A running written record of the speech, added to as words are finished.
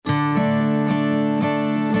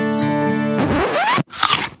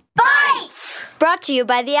Brought to you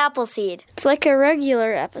by the Appleseed. It's like a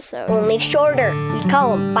regular episode. Only shorter. We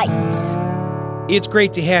call them bites. It's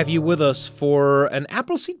great to have you with us for an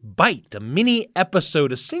Appleseed Bite, a mini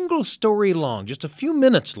episode, a single story long, just a few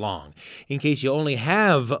minutes long, in case you only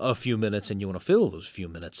have a few minutes and you want to fill those few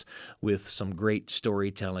minutes with some great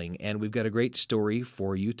storytelling. And we've got a great story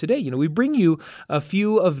for you today. You know, we bring you a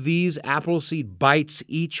few of these Appleseed Bites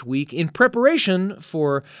each week in preparation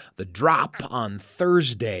for the drop on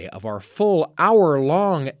Thursday of our full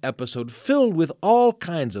hour-long episode filled with all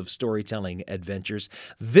kinds of storytelling adventures.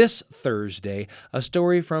 This Thursday, a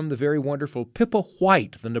story from the very wonderful Pippa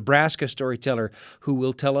White, the Nebraska storyteller, who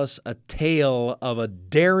will tell us a tale of a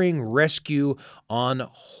daring rescue on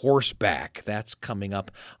horseback. That's coming up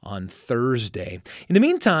on Thursday. In the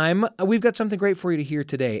meantime, we've got something great for you to hear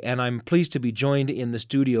today, and I'm pleased to be joined in the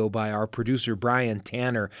studio by our producer, Brian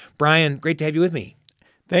Tanner. Brian, great to have you with me.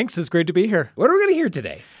 Thanks. It's great to be here. What are we going to hear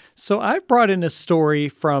today? So I've brought in a story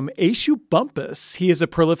from Eshu Bumpus. He is a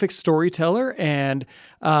prolific storyteller and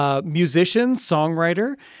musician,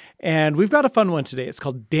 songwriter, and we've got a fun one today. It's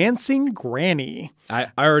called Dancing Granny.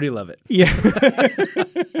 I already love it. Yeah.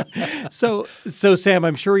 So Sam,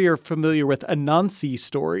 I'm sure you're familiar with Anansi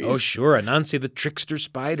stories. Oh, sure. Anansi, the trickster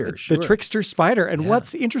spider. Sure. The trickster spider. And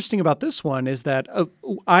what's interesting about this one is that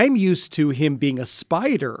I'm used to him being a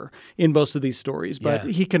spider in most of these stories, but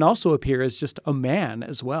he can also appear as just a man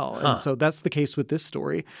as well. And so that's the case with this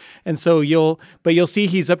story. And so you'll see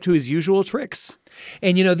he's up to his usual tricks.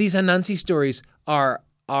 And you know, these Anansi stories are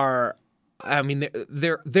I mean,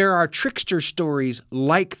 there are trickster stories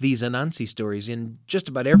like these Anansi stories in just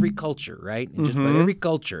about every culture, right? In just about every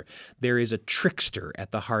culture, there is a trickster at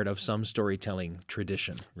the heart of some storytelling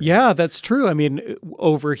tradition. Right? Yeah, that's true. I mean,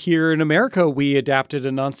 over here in America, we adapted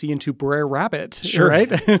Anansi into Brer Rabbit, right?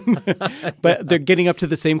 But they're getting up to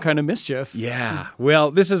the same kind of mischief. Yeah. Well,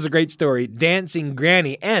 this is a great story, Dancing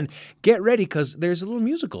Granny. And get ready, because there's a little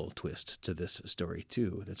musical twist to this story,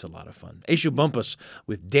 too. That's a lot of fun. Eshu Bumpus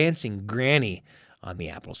with Dancing Granny on the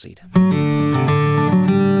Appleseed.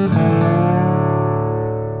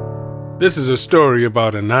 This is a story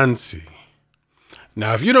about Anansi.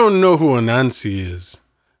 Now, if you don't know who Anansi is,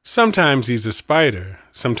 sometimes he's a spider,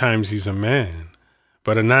 sometimes he's a man,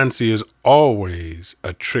 but Anansi is always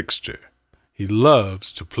a trickster. He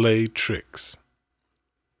loves to play tricks.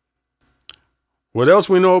 What else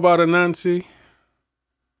we know about Anansi?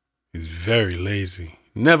 He's very lazy,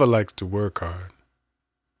 never likes to work hard.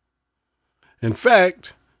 In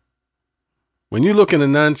fact, when you look in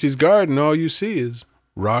Anansi's garden, all you see is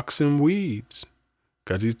rocks and weeds,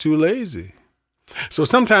 because he's too lazy. So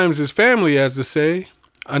sometimes his family has to say,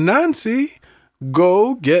 Anansi,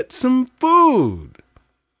 go get some food.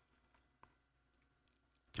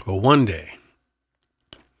 Well, one day,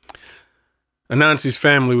 Anansi's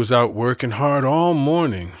family was out working hard all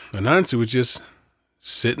morning. Anansi was just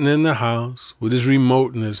sitting in the house with his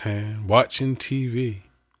remote in his hand, watching TV.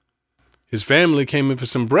 His family came in for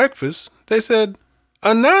some breakfast. They said,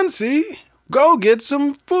 Anansi, go get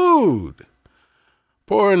some food.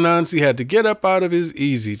 Poor Anansi had to get up out of his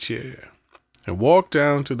easy chair and walk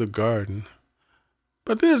down to the garden.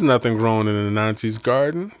 But there's nothing growing in Anansi's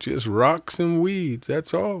garden, just rocks and weeds,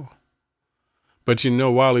 that's all. But you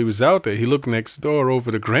know, while he was out there, he looked next door over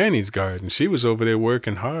to Granny's garden. She was over there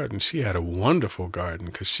working hard, and she had a wonderful garden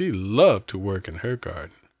because she loved to work in her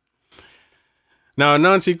garden. Now,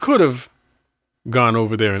 Anansi could have gone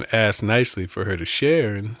over there and asked nicely for her to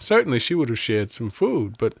share, and certainly she would have shared some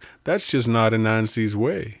food, but that's just not Anansi's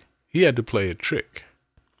way. He had to play a trick.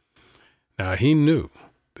 Now, he knew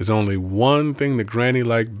there's only one thing that Granny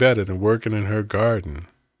liked better than working in her garden.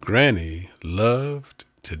 Granny loved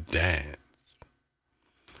to dance.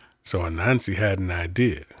 So Anansi had an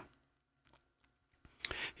idea.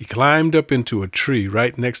 He climbed up into a tree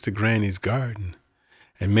right next to Granny's garden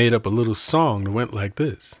and made up a little song that went like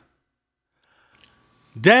this.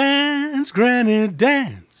 Dance, Granny,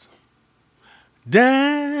 dance.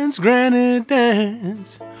 Dance, Granny,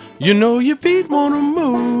 dance. You know your feet wanna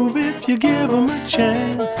move if you give them a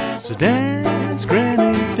chance. So dance,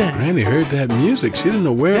 Granny, dance. Granny heard that music. She didn't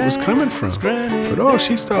know where it was coming from. But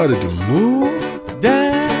she started to move.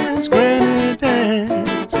 Dance, Granny,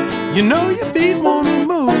 dance. You know your feet wanna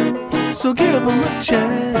move, so give them a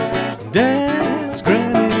chance. Dance,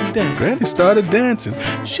 Granny, dance. Granny started dancing.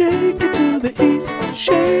 Shake it to the east,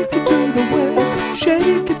 shake it to the west,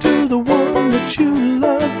 shake it to the one that you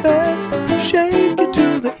love best. Shake it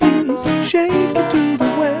to the east, shake it to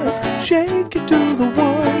the west, shake it to the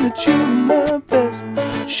one that you love best.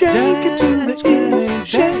 Shake it to the east,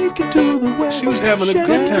 shake it to the west. She was having a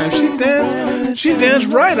good time. She danced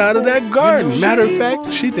right out of that garden. Matter of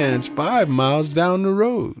fact, she danced 5 miles down the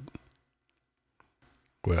road.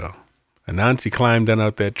 Well, Anansi climbed down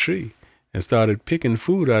out that tree and started picking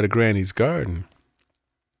food out of Granny's garden.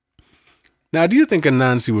 Now, do you think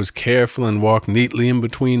Anansi was careful and walked neatly in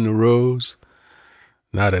between the rows?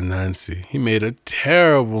 Not Anansi. He made a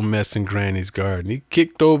terrible mess in Granny's garden. He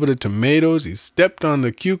kicked over the tomatoes. He stepped on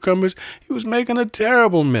the cucumbers. He was making a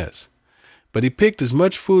terrible mess. But he picked as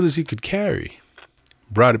much food as he could carry,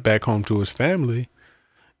 brought it back home to his family.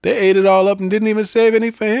 They ate it all up and didn't even save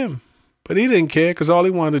any for him. But he didn't care because all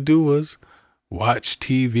he wanted to do was watch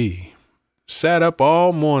TV. Sat up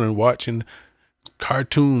all morning watching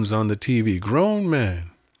cartoons on the TV. Grown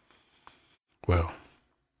man. Well,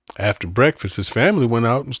 after breakfast, his family went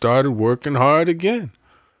out and started working hard again.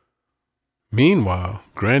 Meanwhile,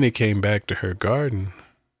 Granny came back to her garden.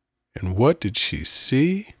 And what did she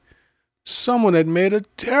see? Someone had made a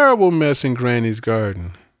terrible mess in Granny's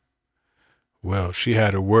garden. Well, she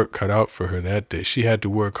had her work cut out for her that day. She had to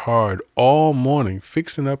work hard all morning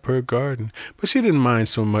fixing up her garden. But she didn't mind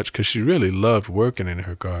so much because she really loved working in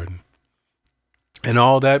her garden. And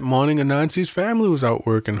all that morning, Anansi's family was out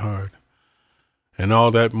working hard. And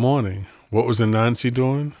all that morning, what was Anansi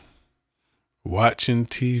doing? Watching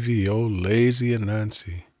TV. Oh, lazy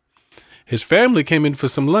Anansi. His family came in for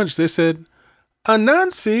some lunch. They said,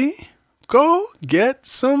 Anansi, go get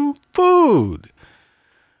some food.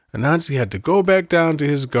 Anansi had to go back down to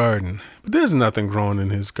his garden. But there's nothing growing in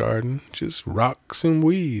his garden. Just rocks and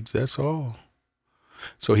weeds, that's all.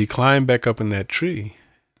 So he climbed back up in that tree,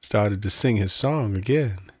 started to sing his song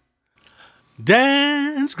again.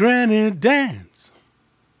 Dance, Granny, dance.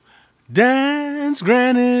 Dance,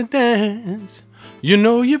 Granny, dance. You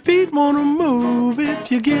know your feet wanna move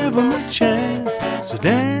if you give them a chance. So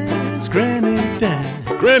dance, Granny, dance.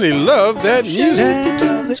 Granny loved that music.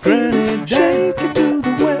 Dance, Granny, shake it to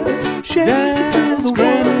the west. Shake it to the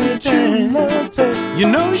Granny, dance. You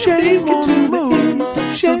know your feet wanna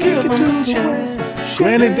move, so give them a chance.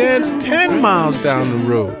 Granny danced 10 miles down the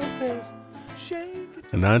road.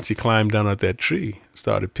 Anansi climbed down out that tree,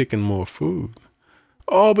 started picking more food.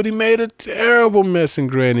 Oh, but he made a terrible mess in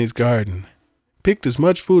Granny's garden. Picked as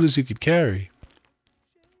much food as he could carry.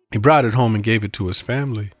 He brought it home and gave it to his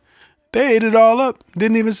family. They ate it all up,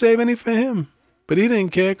 didn't even save any for him. But he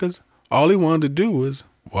didn't care because all he wanted to do was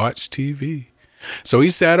watch TV. So he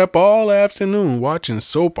sat up all afternoon watching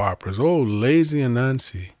soap operas. Oh, lazy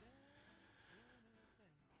Anansi.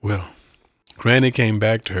 Well, Granny came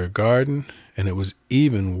back to her garden, and it was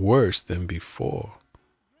even worse than before.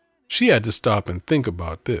 She had to stop and think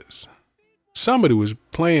about this. Somebody was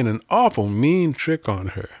playing an awful mean trick on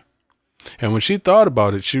her. And when she thought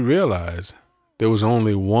about it, she realized there was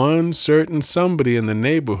only one certain somebody in the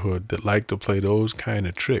neighborhood that liked to play those kind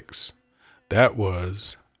of tricks. That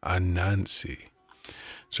was Anansi.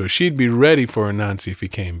 So she'd be ready for Anansi if he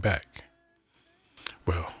came back.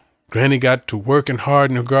 Well, Granny got to working hard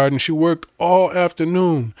in her garden. She worked all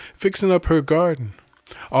afternoon, fixing up her garden.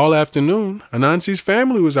 All afternoon, Anansi's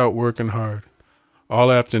family was out working hard.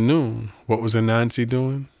 All afternoon, what was Anansi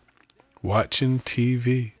doing? Watching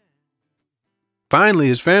TV. Finally,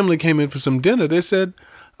 his family came in for some dinner. They said,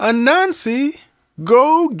 Anansi,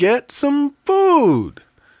 go get some food.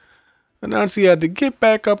 Anansi had to get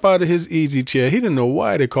back up out of his easy chair. He didn't know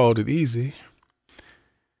why they called it easy.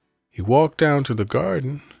 He walked down to the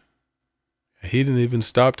garden. He didn't even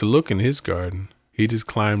stop to look in his garden. He just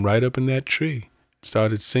climbed right up in that tree,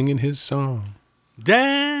 started singing his song.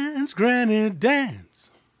 Dance, Granny,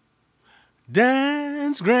 dance.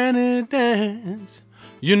 Dance, Granny, dance.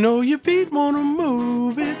 You know your feet wanna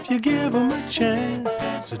move if you give them a chance.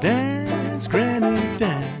 So dance, Granny,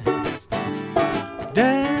 dance.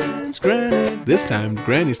 Dance, Granny. This time,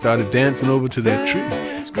 Granny started dancing over to that tree.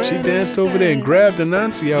 She danced over there and grabbed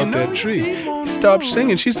Anansi out that tree. He stopped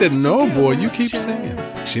singing. She said, no, boy, you keep singing.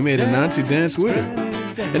 She made Anansi dance with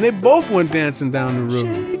her. And they both went dancing down the road.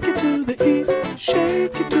 Shake it to the east,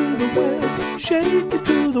 shake it to the west. Shake it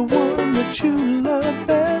to the one that you love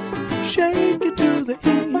best. Shake it to the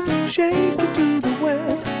east, shake it to the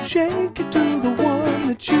west. Shake it to the one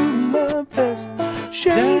that you love best.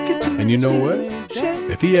 Shake it to the. And you know what?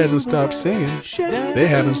 If he hasn't stopped singing, they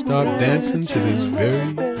haven't stopped dancing to this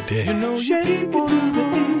very day. Shake it to the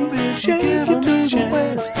east, shake it to the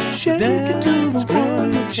west. Shake it to the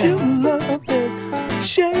one that you love best.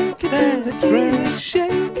 Shake it to the east,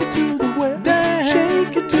 shake it to the west.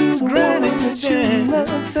 Shake it to the one that you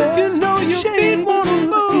love best. You know your feet wanna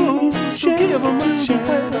move, so give them a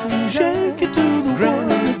chance. Shake it to the one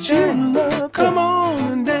that you love. Come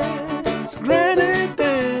on and dance, Granny,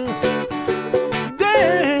 dance.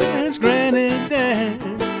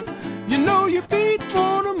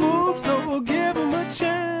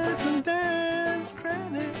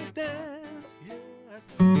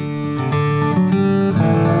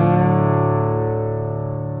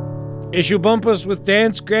 Eshu Bumpus with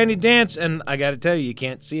Dance, Granny Dance. And I got to tell you, you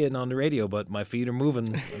can't see it on the radio, but my feet are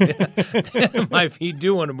moving. My feet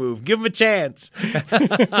do want to move. Give them a chance.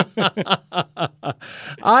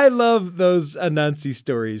 I love those Anansi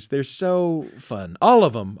stories. They're so fun. All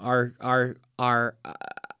of them are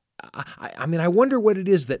I mean, I wonder what it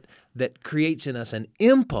is that creates in us an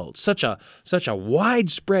impulse, such a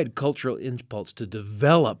widespread cultural impulse to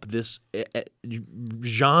develop this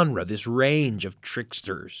genre, this range of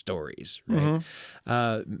trickster stories, right?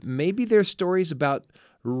 Maybe they're stories about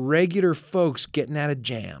regular folks getting out of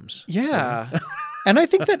jams. Yeah. And I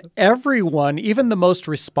think that everyone, even the most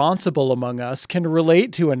responsible among us, can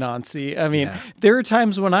relate to Anansi. I mean, there are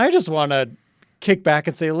times when I just want to kick back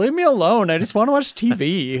and say, leave me alone. I just want to watch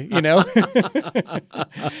TV, you know?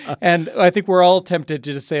 And I think we're all tempted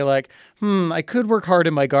to just say like, I could work hard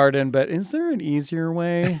in my garden, but is there an easier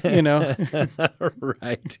way, you know?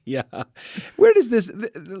 Right, yeah. Where does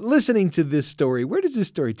listening to this story, where does this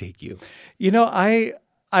story take you? You know, I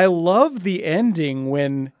love the ending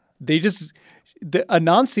when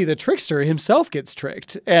Anansi, the trickster himself, gets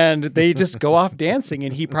tricked, and they just go off dancing,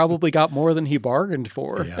 and he probably got more than he bargained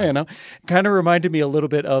for. Yeah. You know, kind of reminded me a little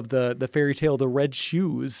bit of the fairy tale, The Red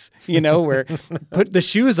Shoes. You know, where put the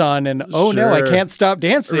shoes on, and no, I can't stop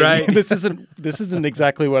dancing. Right. This isn't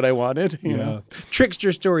exactly what I wanted. You know,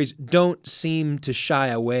 trickster stories don't seem to shy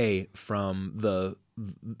away from the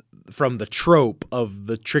trope of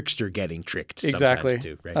the trickster getting tricked. Exactly. Sometimes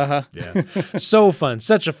too, right? Yeah. So fun.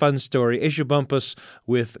 Such a fun story. Eshu Bumpus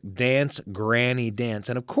with Dance, Granny Dance.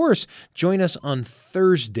 And of course, join us on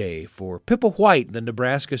Thursday for Pippa White, the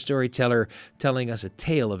Nebraska storyteller, telling us a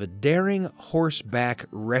tale of a daring horseback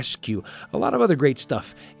rescue. A lot of other great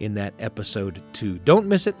stuff in that episode too. Don't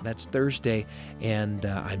miss it. That's Thursday. And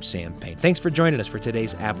I'm Sam Payne. Thanks for joining us for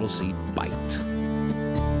today's Appleseed Bite.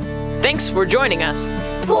 Thanks for joining us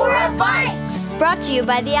For a Bite! Brought to you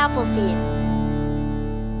by the Appleseed.